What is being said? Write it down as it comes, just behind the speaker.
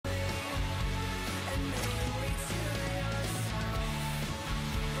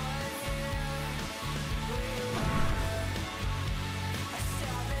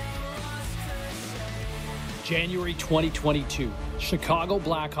January 2022, Chicago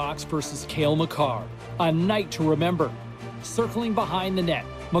Blackhawks versus Cale Makar. A night to remember. Circling behind the net,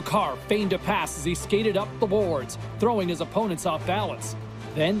 Makar feigned a pass as he skated up the boards, throwing his opponents off balance.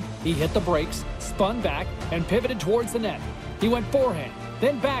 Then he hit the brakes, spun back, and pivoted towards the net. He went forehand,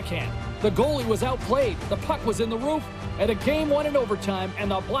 then backhand. The goalie was outplayed, the puck was in the roof, and the game won in overtime,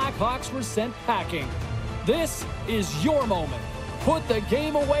 and the Blackhawks were sent packing. This is your moment. Put the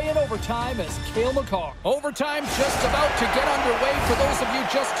game away in overtime as Cale Makar. Overtime just about to get underway for those of you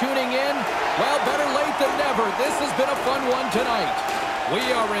just tuning in. Well, better late than never. This has been a fun one tonight. We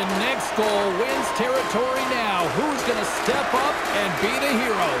are in next goal wins territory now. Who's going to step up and be the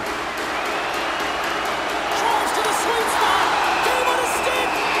hero? Charge to the sweet spot. Game on a stick.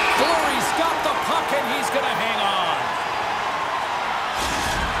 Fleury's got the puck and he's going to hang on.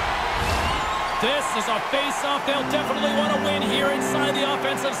 This is a face-off they'll definitely want to win here inside the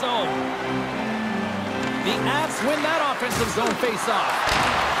offensive zone. The Avs win that offensive zone face-off.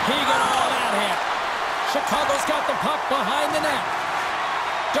 He got all that hit. Chicago's got the puck behind the net.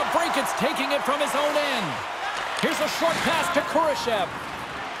 DeBrinket's taking it from his own end. Here's a short pass to Kurashev.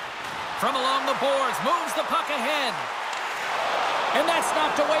 From along the boards, moves the puck ahead. And that's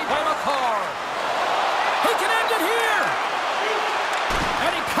knocked away by Makar. He can end it here.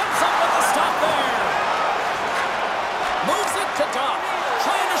 And he comes up with the stop there. Moves it to Doc.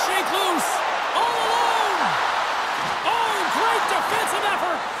 Trying to shake loose. All alone. Oh, great defensive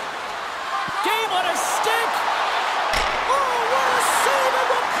effort. Game on a stick. Oh, what a save and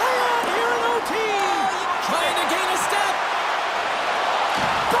what play on here in OT. Trying to gain a step.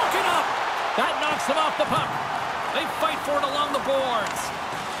 Broken up. That knocks him off the puck. They fight for it along the boards.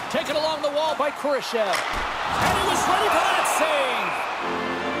 Taken along the wall by Kurashev. And he was ready for that save.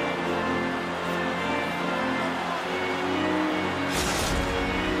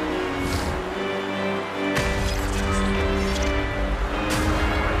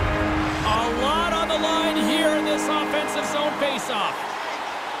 A lot on the line here in this offensive zone faceoff.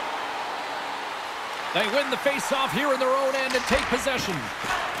 They win the faceoff here in their own end and take possession.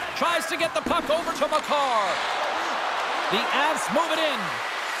 Tries to get the puck over to Makar. The Avs move it in.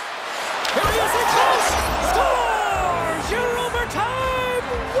 Here he is, he close! Scores! Your overtime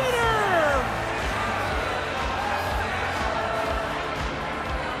winner!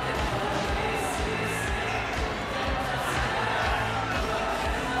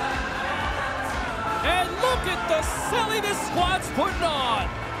 And look at the silly this squad's putting on!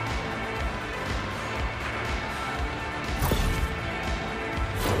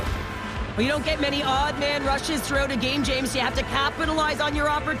 Well, you don't get many odd man rushes throughout a game, James. You have to capitalize on your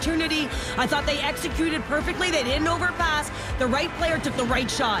opportunity. I thought they executed perfectly. They didn't overpass. The right player took the right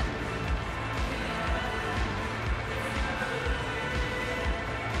shot.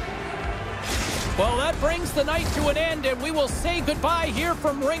 Well, that brings the night to an end, and we will say goodbye here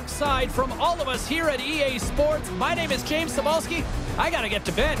from Rinkside. From all of us here at EA Sports, my name is James Cebulski. I got to get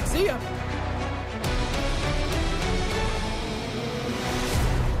to bed. See ya.